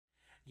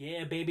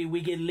Yeah, baby,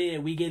 we get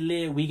lit, we get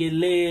lit, we get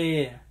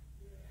lit.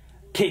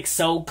 Kick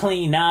so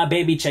clean, nah,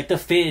 baby, check the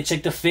fit,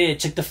 check the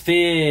fit, check the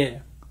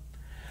fit.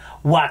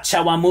 Watch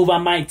how I move, I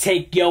might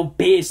take your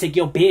bitch, take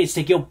your bitch,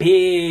 take your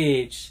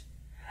bitch.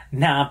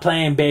 Nah, I'm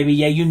playing, baby,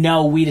 yeah, you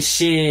know we the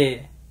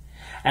shit.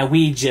 And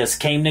we just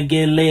came to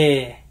get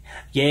lit.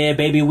 Yeah,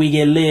 baby, we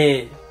get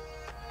lit.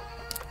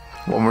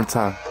 One more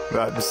time.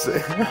 God, just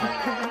say.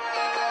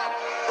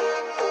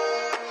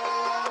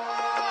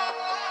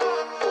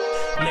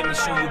 Let me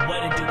show you what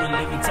to do and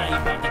let me tell you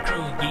about the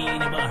crew. You ain't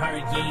never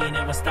heard, you ain't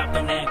never stopped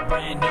on that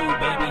brand new,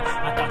 baby.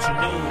 I thought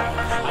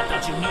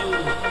you knew,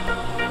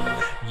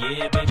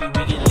 Yeah, baby,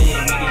 we get lit,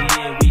 we get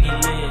lit, we get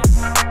lit.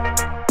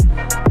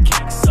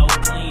 Kick so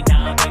clean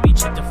now, baby,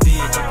 check the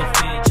fit, check the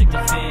fit, check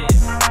the fit.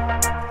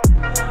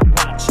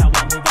 Watch how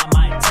I move, I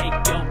might take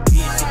your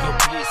bitch, take your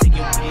bitch, take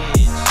your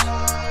bitch.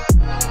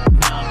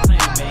 Now I'm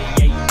playing, baby,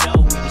 yeah, you know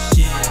we the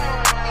shit.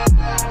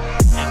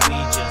 And we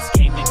just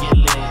came to get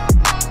lit.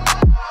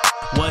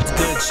 What's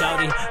good,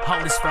 shawty?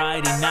 On this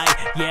Friday night,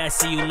 yeah, I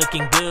see you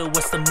looking good.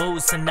 What's the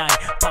moves tonight?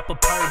 Pop a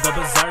perk, go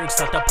berserk,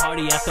 start the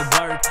party after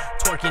work.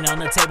 Twerking on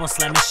the table,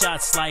 slamming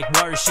shots like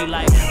words. She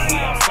like, we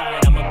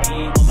outside, I'ma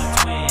be with my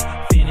twin.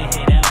 Finna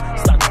hit out,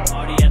 start the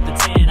party after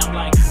 10. I'm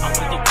like, I'm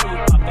with the crew,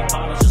 popping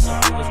bottles, just some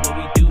food is what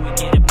we do. We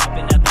get it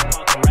popping at the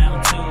park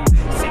around 2.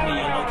 Send me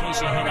your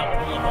location, and I'll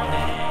pull up on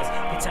that ass.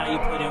 That's how you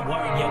put in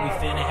work, yeah, we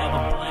finna have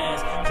a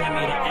blast. Claim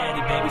me the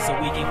addy, baby, so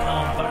we can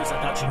come first. I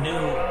thought you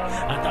knew,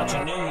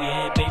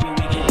 yeah, baby,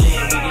 we get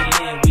lit, we get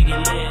lit, we get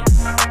lit.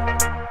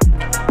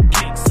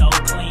 Kick so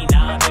clean,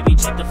 nah, baby,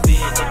 check the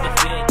fit, check the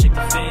fit, check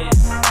the fit.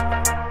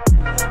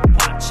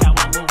 Watch how I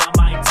move, I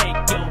might take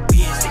your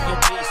bitch, take your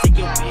bitch, take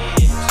your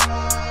bitch.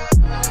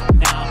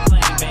 Now I'm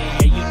playing, baby,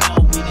 yeah, you know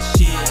we the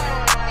shit.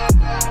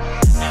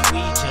 And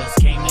we just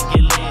came to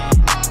get lit.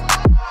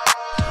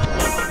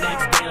 What's the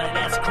next day, like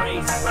that's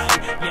crazy, right?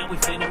 Yeah, we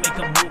finna make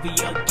a movie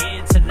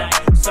again tonight.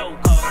 So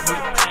called, we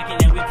cracking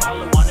and we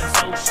follow on the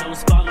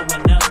socials,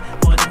 following us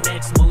for the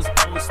next moves.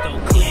 Post,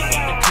 don't click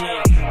at the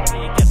click,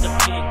 pick at the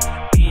pick,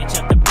 bitch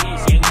at the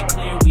bitch. Yeah, we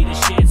clear, we the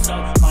shit. So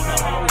all the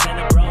hoes and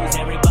the bros,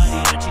 everybody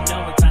that you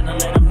know, it's time to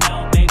let them know,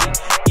 baby.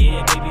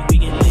 Yeah, baby, we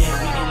get lit,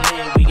 we get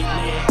lit, we get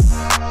lit.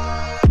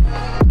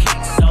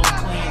 Kick so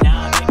clean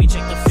now, baby,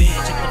 check the fit,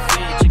 check the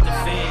fit, check the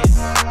fit.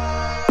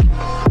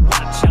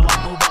 Watch how I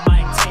move, I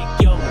might take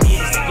your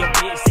bitch, take your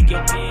bitch, take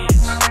your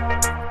bitch.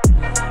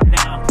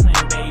 Now I'm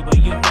playing, baby, but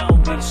you know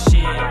we the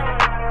shit.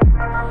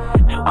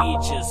 And we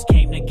just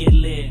came to get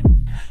lit.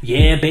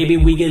 Yeah, baby,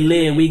 we get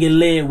lit, we get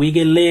lit, we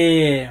get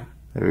lit.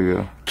 There we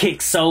go.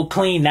 Kick so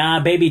clean, nah,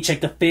 baby, check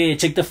the fit,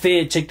 check the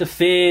fit, check the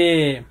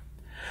fit.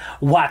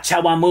 Watch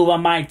how I move, I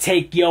might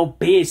take your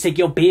bitch, take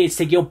your bitch,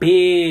 take your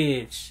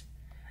bitch.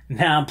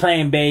 Now I'm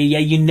playing, baby, yeah,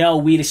 you know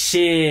we the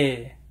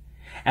shit.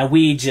 And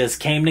we just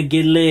came to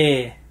get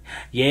lit.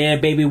 Yeah,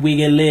 baby, we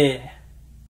get lit.